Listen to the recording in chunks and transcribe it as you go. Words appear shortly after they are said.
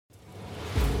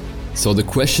So the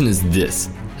question is this: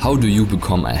 how do you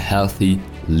become a healthy,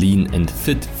 lean and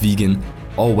fit vegan,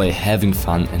 all while having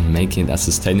fun and making it a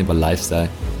sustainable lifestyle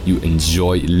you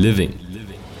enjoy living?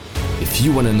 If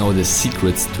you want to know the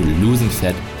secrets to losing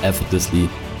fat effortlessly,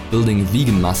 building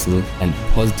vegan muscle and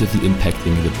positively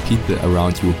impacting the people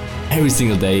around you every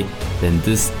single day, then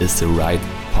this is the right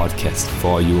podcast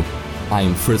for you. I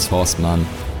am Fritz Horstmann.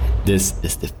 This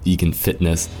is the Vegan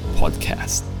Fitness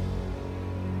Podcast.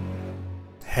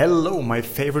 Hello, my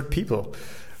favorite people.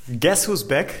 Guess who's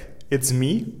back? It's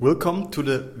me. Welcome to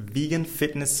the Vegan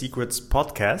Fitness Secrets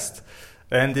Podcast.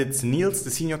 And it's Niels,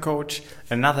 the senior coach,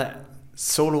 another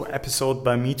solo episode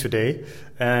by me today.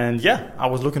 And I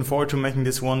was looking forward to making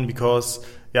this one because,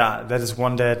 that is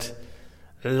one that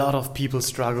a lot of people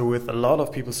struggle with.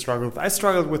 I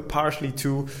struggled with partially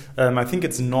too. I think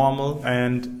it's normal.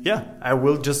 And I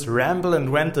will just ramble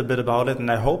and rant a bit about it.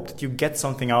 And I hope that you get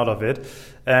something out of it.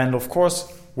 And of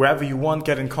course, wherever you want,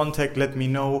 get in contact, let me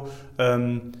know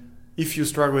if you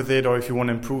struggle with it or if you want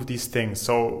to improve these things.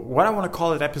 So what I want to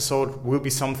call it episode will be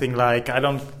something like, I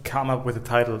don't come up with a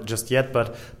title just yet,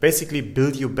 but basically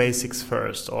build your basics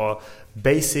first, or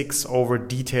basics over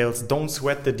details. Don't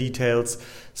sweat the details,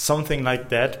 something like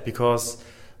that, because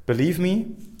believe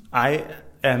me, I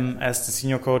am, as the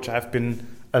senior coach, I've been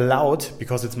allowed,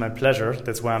 because it's my pleasure,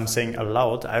 that's why I'm saying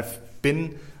allowed, I've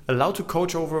been allowed to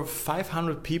coach over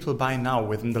 500 people by now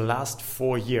within the last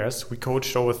 4 years. We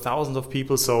coached over thousands of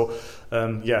people. So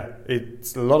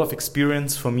it's a lot of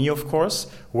experience for me, of course,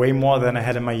 way more than I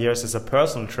had in my years as a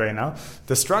personal trainer.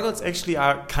 The struggles actually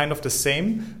are kind of the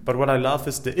same, but what I love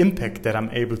is the impact that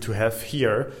I'm able to have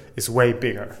here is way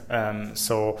bigger.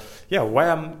 Why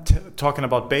I'm talking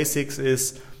about basics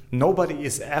is nobody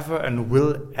is ever and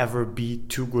will ever be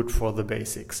too good for the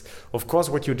basics. Of course,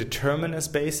 what you determine as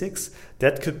basics,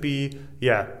 that could be,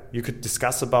 you could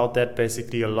discuss about that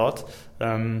basically a lot.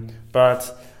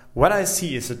 But what I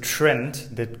see is a trend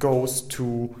that goes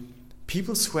to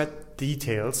people sweat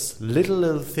details,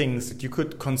 little things that you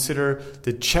could consider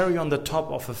the cherry on the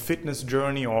top of a fitness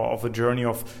journey or of a journey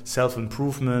of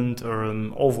self-improvement or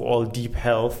overall deep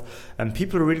health. And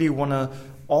people really want to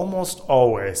almost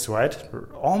always, right?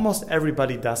 Almost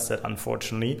everybody does that,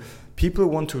 unfortunately. People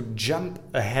want to jump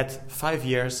ahead 5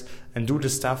 years and do the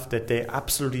stuff that they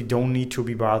absolutely don't need to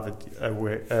be bothered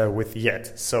with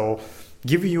yet. So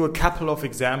giving you a couple of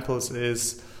examples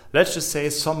is, let's just say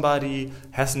somebody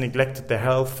has neglected their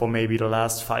health for maybe the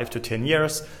last 5 to 10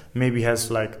 years, maybe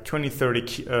has like 20,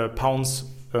 30 pounds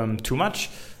too much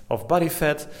of body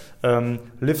fat,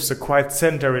 lives a quite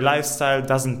sedentary lifestyle,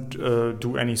 doesn't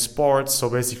do any sports. So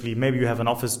basically, maybe you have an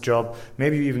office job,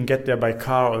 maybe you even get there by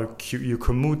car or you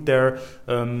commute there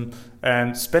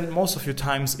and spend most of your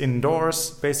times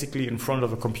indoors, basically in front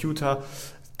of a computer.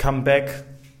 Come back,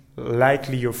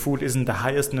 likely your food isn't the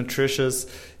highest nutritious.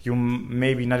 You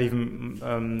maybe not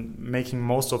even making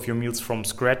most of your meals from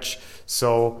scratch.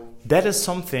 So that is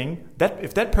something that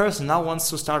if that person now wants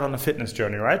to start on a fitness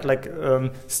journey, right?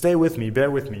 Stay with me,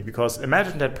 bear with me, because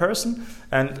imagine that person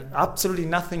and absolutely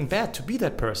nothing bad to be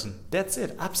that person. That's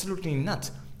it. Absolutely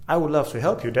not. I would love to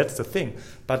help you. That's the thing.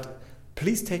 But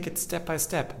please take it step by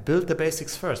step. Build the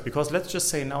basics first, because let's just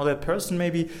say now that person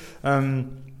maybe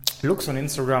looks on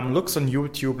Instagram, looks on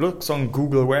YouTube, looks on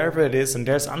Google, wherever it is, and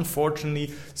there's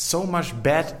unfortunately so much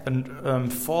bad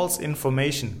and false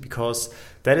information, because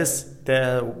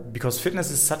because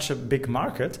fitness is such a big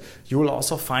market. You will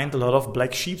also find a lot of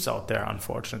black sheeps out there,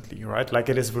 unfortunately, right? Like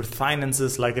it is with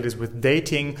finances, like it is with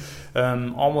dating.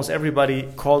 Almost everybody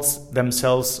calls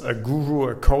themselves a guru,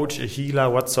 a coach, a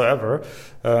healer, whatsoever.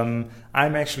 I'm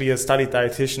actually a studied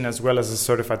dietitian as well as a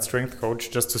certified strength coach,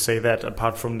 just to say that,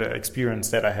 apart from the experience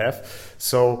that I have.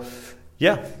 So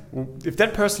if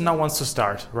that person now wants to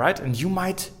start, right? And you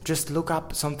might just look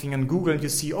up something on Google and you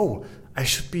see, I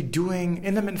should be doing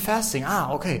intermittent fasting.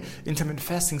 Okay. Intermittent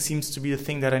fasting seems to be the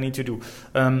thing that I need to do.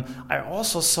 I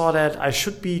also saw that I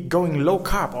should be going low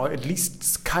carb, or at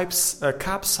least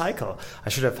carb cycle. I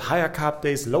should have higher carb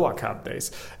days, lower carb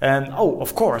days. And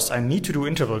of course, I need to do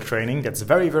interval training. That's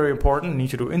very, very important. I need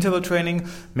to do interval training,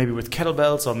 maybe with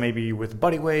kettlebells or maybe with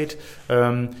body weight.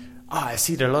 I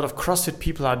see that a lot of CrossFit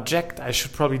people are jacked. I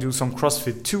should probably do some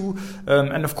CrossFit too.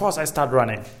 And of course, I start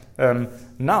running.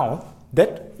 Now,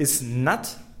 that is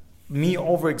not me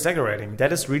over-exaggerating.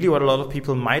 That is really what a lot of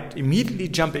people might immediately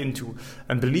jump into.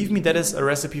 And believe me, that is a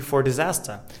recipe for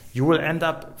disaster. You will end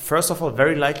up, first of all,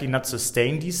 very likely not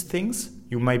sustain these things.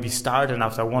 You maybe start and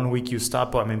after 1 week you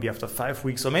stop, or maybe after 5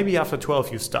 weeks, or maybe after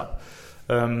 12 you stop.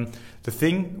 The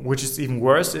thing which is even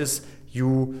worse is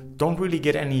you don't really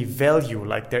get any value.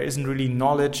 Like there isn't really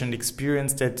knowledge and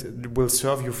experience that will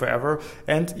serve you forever.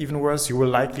 And even worse, you will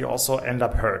likely also end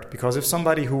up hurt. Because if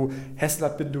somebody who has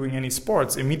not been doing any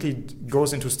sports immediately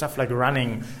goes into stuff like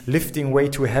running, lifting way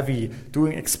too heavy,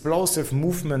 doing explosive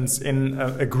movements in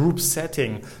a group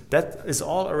setting, that is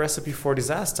all a recipe for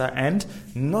disaster. And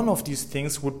none of these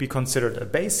things would be considered a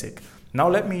basic. Now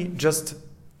let me just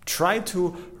try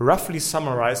to roughly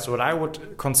summarize what I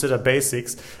would consider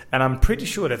basics, and I'm pretty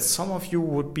sure that some of you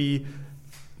would be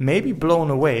maybe blown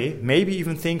away, maybe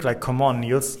even think like, come on,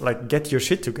 Niels, like get your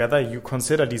shit together. You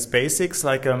consider these basics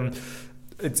like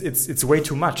it's way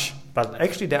too much. But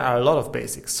actually there are a lot of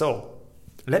basics. So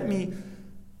let me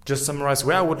just summarize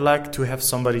where I would like to have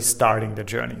somebody starting the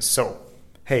journey. So,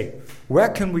 hey, where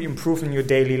can we improve in your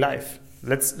daily life?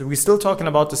 We're still talking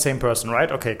about the same person,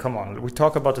 right? Okay, come on. We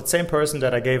talk about the same person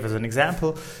that I gave as an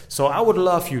example. So I would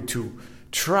love you to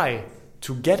try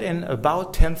to get in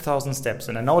about 10,000 steps.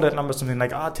 And I know that number is something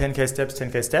like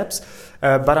 10K steps.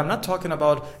 But I'm not talking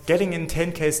about getting in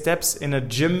 10K steps in a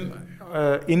gym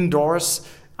indoors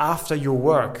after your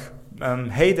work.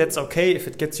 Hey, that's okay. If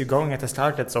it gets you going at the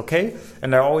start, that's okay.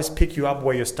 And I always pick you up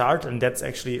where you start. And that's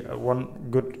actually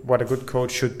what a good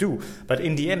coach should do. But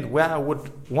in the end, where I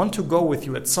would want to go with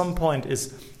you at some point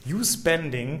is you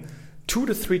spending 2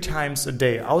 to 3 times a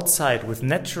day outside with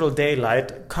natural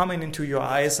daylight coming into your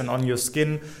eyes and on your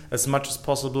skin as much as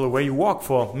possible, where you walk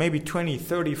for maybe 20,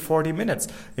 30, 40 minutes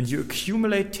and you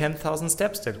accumulate 10,000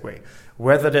 steps that way.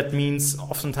 Whether that means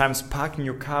oftentimes parking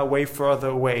your car way further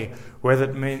away, whether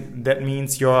that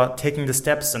means you're taking the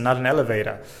steps and not an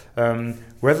elevator,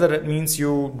 whether that means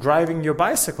you driving your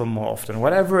bicycle more often,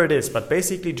 whatever it is, but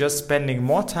basically just spending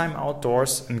more time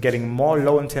outdoors and getting more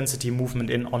low intensity movement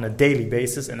in on a daily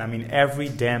basis, and I mean every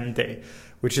damn day.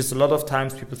 Which is a lot of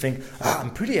times people think,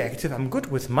 I'm pretty active, I'm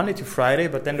good with Monday to Friday,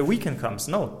 but then the weekend comes.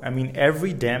 No, I mean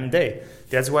every damn day.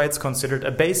 That's why it's considered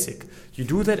a basic. You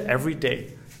do that every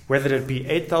day. Whether it be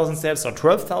 8,000 steps or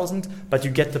 12,000, but you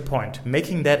get the point.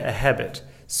 Making that a habit.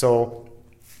 So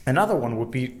another one would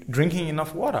be drinking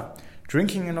enough water.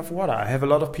 Drinking enough water. I have a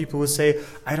lot of people who say,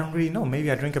 I don't really know.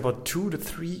 Maybe I drink about 2 to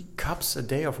 3 cups a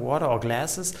day of water or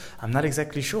glasses. I'm not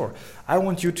exactly sure. I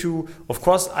want you to, of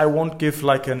course, I won't give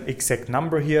like an exact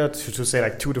number here to say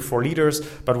like 2 to 4 liters.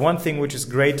 But one thing which is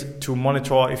great to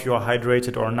monitor if you are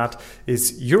hydrated or not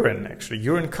is urine, actually,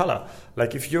 urine color.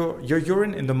 Like if your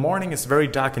urine in the morning is very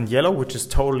dark and yellow, which is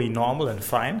totally normal and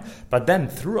fine. But then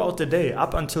throughout the day,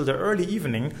 up until the early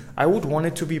evening, I would want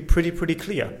it to be pretty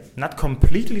clear. Not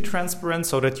completely transparent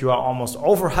so that you are almost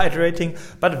overhydrating,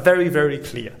 but very, very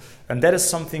clear. And that is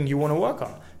something you want to work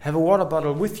on. Have a water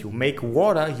bottle with you. Make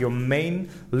water your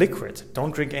main liquid.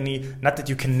 Don't drink any, not that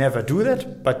you can never do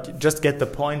that, but just get the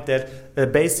point that a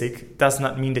basic does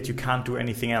not mean that you can't do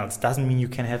anything else. Doesn't mean you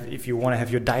can have, if you want to have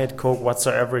your Diet Coke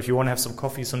whatsoever, if you want to have some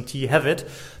coffee, some tea, have it.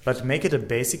 But make it a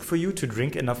basic for you to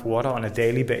drink enough water on a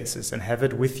daily basis and have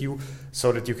it with you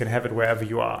so that you can have it wherever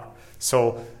you are.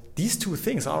 So these 2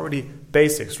 things are already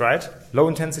basics, right? Low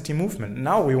intensity movement.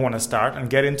 Now we want to start and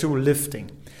get into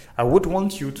lifting. I would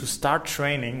want you to start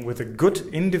training with a good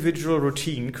individual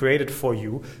routine created for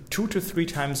you 2 to 3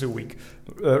 times a week.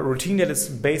 A routine that is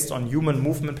based on human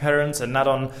movement patterns and not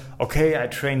on, okay, I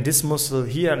train this muscle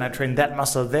here and I train that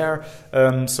muscle there.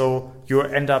 So you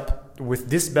end up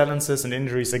with disbalances and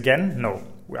injuries again. No,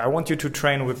 I want you to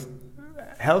train with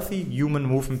healthy human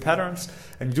movement patterns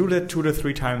and do that 2 to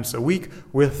 3 times a week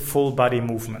with full body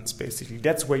movements. Basically,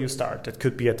 that's where you start. That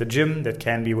could be at the gym, that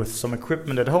can be with some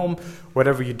equipment at home,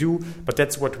 whatever you do, but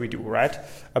that's what we do, right?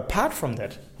 Apart from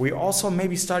that, we also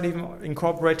maybe start even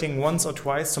incorporating once or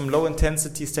twice some low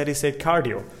intensity steady state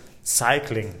cardio.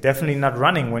 Cycling, definitely not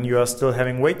running when you are still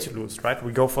having weight to lose, right?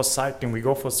 We go for cycling, we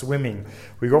go for swimming,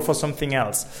 we go for something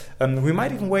else. We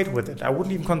might even wait with it. I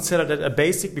wouldn't even consider that a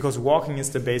basic because walking is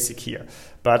the basic here.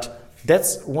 But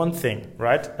that's one thing,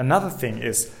 right? Another thing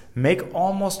is make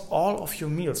almost all of your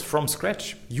meals from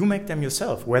scratch. You make them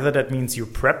yourself, whether that means you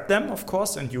prep them, of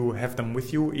course, and you have them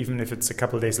with you, even if it's a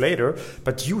couple days later,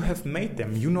 but you have made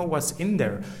them. You know what's in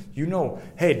there. You know,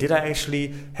 hey, did I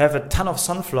actually have a ton of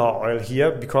sunflower oil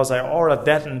here because I ordered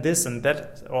that and this and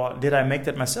that, or did I make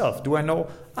that myself? Do I know,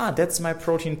 that's my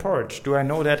protein porridge? Do I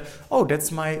know that,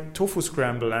 that's my tofu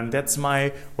scramble and that's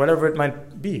my, whatever it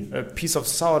might be, a piece of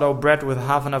sourdough bread with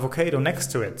half an avocado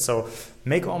next to it. So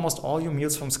make almost all your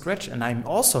meals from scratch, and I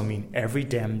also mean every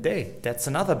damn day. That's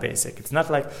another basic. It's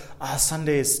not like,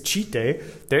 Sunday is cheat day.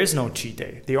 There is no cheat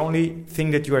day. The only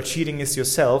thing that you are cheating is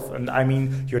yourself, and I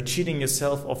mean you're cheating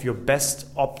yourself of your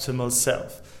best optimal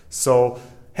self. So,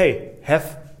 hey,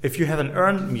 have if you have an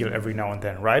earned meal every now and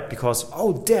then, right? Because,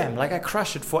 oh damn, like I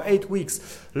crushed it for 8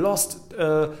 weeks, lost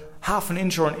half an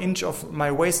inch or an inch of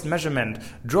my waist measurement,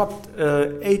 dropped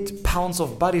 8 pounds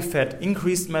of body fat,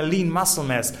 increased my lean muscle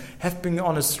mass, have been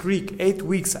on a streak 8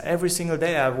 weeks, every single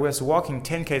day I was walking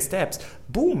 10k steps.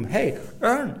 Boom, hey,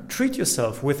 treat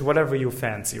yourself with whatever you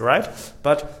fancy, right?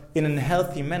 But in a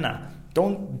healthy manner.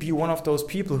 Don't be one of those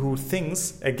people who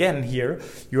thinks, again here,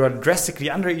 you are drastically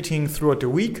under-eating throughout the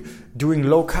week, doing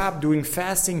low carb, doing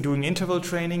fasting, doing interval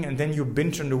training, and then you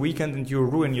binge on the weekend and you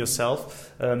ruin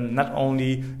yourself, not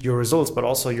only your results, but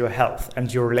also your health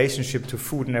and your relationship to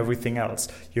food and everything else.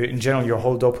 In general, your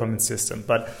whole dopamine system.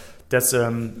 But that's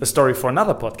a story for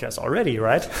another podcast already,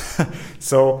 right?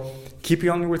 So keep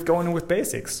on going with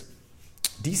basics.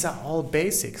 These are all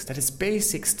basics. That is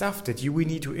basic stuff that we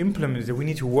need to implement, that we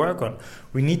need to work on.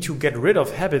 We need to get rid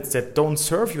of habits that don't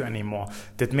serve you anymore,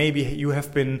 that maybe you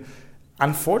have been,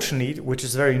 unfortunately, which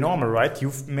is very normal, right?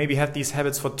 You've maybe had these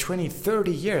habits for 20,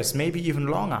 30 years, maybe even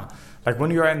longer. Like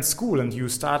when you are in school and you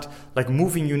start like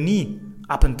moving your knee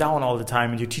up and down all the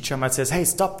time and your teacher might say, hey,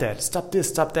 stop that, stop this,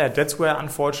 stop that. That's where,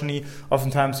 unfortunately,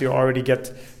 oftentimes you already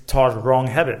get taught wrong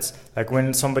habits. Like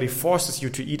when somebody forces you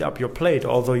to eat up your plate,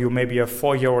 although you may be a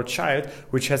 4-year-old child,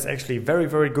 which has actually very,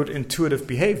 very good intuitive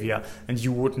behavior, and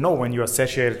you would know when you are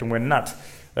satiated and when not.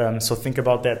 So think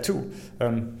about that too.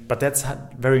 But that's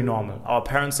very normal. Our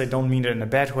parents, they don't mean it in a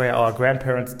bad way. Our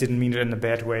grandparents didn't mean it in a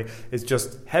bad way. It's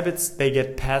just habits, they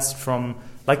get passed from,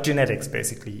 like genetics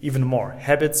basically, even more.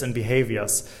 Habits and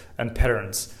behaviors and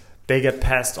patterns, they get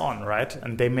passed on, right?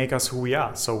 And they make us who we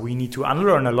are. So we need to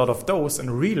unlearn a lot of those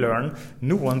and relearn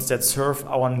new ones that serve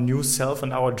our new self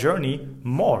and our journey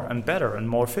more and better and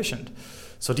more efficient.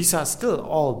 So these are still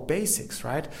all basics,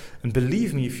 right? And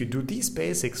believe me, if you do these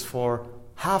basics for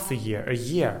half a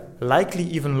year, likely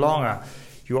even longer,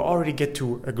 you already get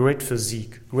to a great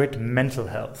physique, great mental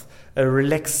health, a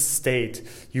relaxed state.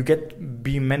 You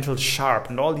be mental sharp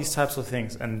and all these types of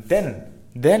things. And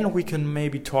then we can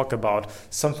maybe talk about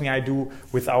something I do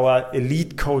with our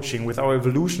elite coaching, with our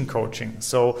evolution coaching.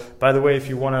 So by the way, if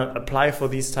you want to apply for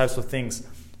these types of things,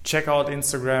 check out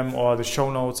Instagram or the show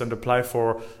notes and apply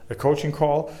for a coaching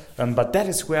call. But that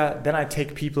is where then I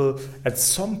take people at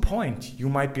some point. You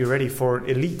might be ready for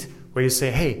elite, where you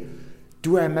say, hey,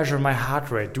 do I measure my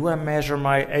heart rate? Do I measure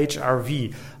my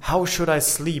HRV? How should I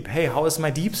sleep? Hey, how is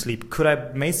my deep sleep? Could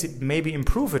I maybe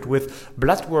improve it with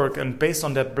blood work? And based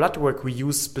on that blood work, we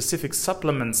use specific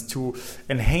supplements to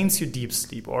enhance your deep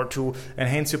sleep or to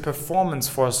enhance your performance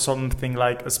for something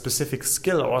like a specific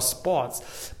skill or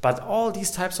sports. But all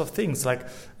these types of things, like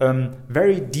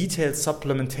very detailed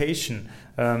supplementation,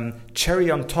 cherry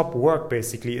on top work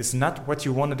basically, is not what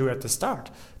you want to do at the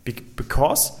start.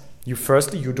 Because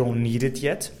you don't need it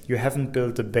yet. You haven't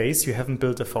built a base, you haven't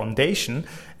built a foundation,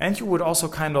 and you would also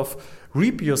kind of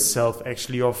reap yourself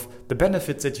actually of the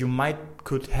benefits that you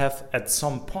could have at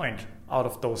some point out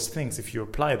of those things if you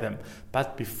apply them.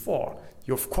 But before,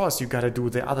 you got to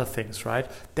do the other things, right?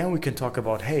 Then we can talk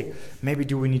about, hey, maybe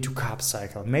do we need to carb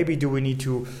cycle? Maybe do we need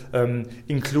to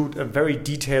include a very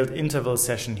detailed interval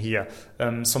session here,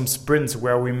 some sprints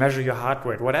where we measure your heart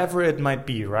rate, whatever it might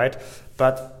be, right?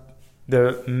 But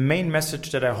the main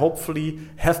message that I hopefully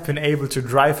have been able to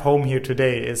drive home here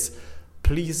today is,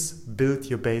 please build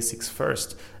your basics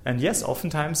first. And yes,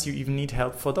 oftentimes you even need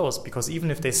help for those, because even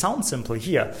if they sound simple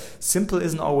here, simple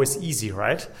isn't always easy,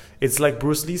 right? It's like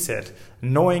Bruce Lee said,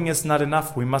 knowing is not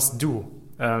enough, we must do.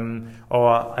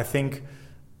 Or I think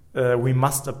we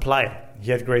must apply.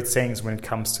 He had great sayings when it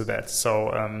comes to that.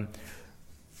 So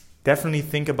definitely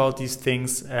think about these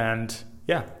things. And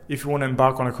yeah, if you want to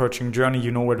embark on a coaching journey, you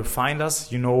know where to find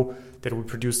us. You know that we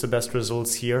produce the best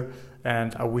results here.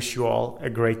 And I wish you all a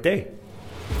great day.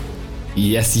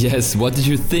 Yes. What did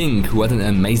you think? What an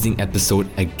amazing episode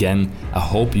again. I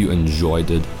hope you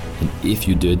enjoyed it. And if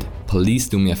you did, please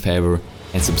do me a favor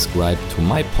and subscribe to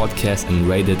my podcast and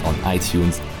rate it on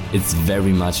iTunes. It's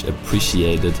very much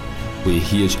appreciated. We'll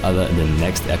hear each other in the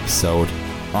next episode.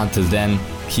 Until then,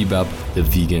 keep up the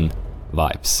vegan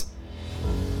vibes.